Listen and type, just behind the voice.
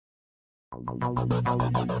And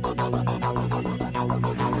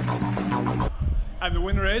the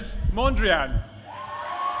winner is Mondrian.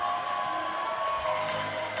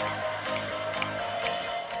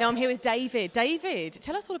 Now I'm here with David. David,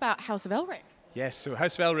 tell us all about House of Elrick. Yes, so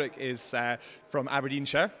House of Elrick is from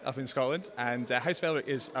Aberdeenshire, up in Scotland, and House of Elrick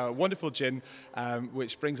is a wonderful gin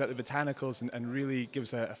which brings out the botanicals and really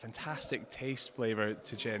gives a fantastic taste flavour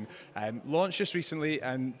to gin. Launched just recently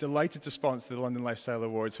and delighted to sponsor the London Lifestyle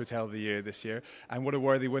Awards Hotel of the Year this year, and what a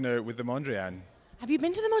worthy winner with the Mondrian. Have you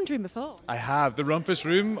been to the Mondrian before? I have. The Rumpus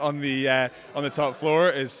Room on the top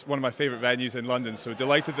floor is one of my favourite venues in London, so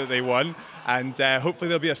delighted that they won, and hopefully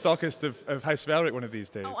there'll be a stockist of House of Elrick one of these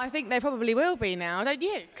days. Oh, I think there probably will be now, don't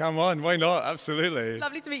you? Come on, why not? Absolutely.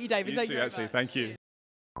 Lovely to meet you, David. You too, actually. Thank you.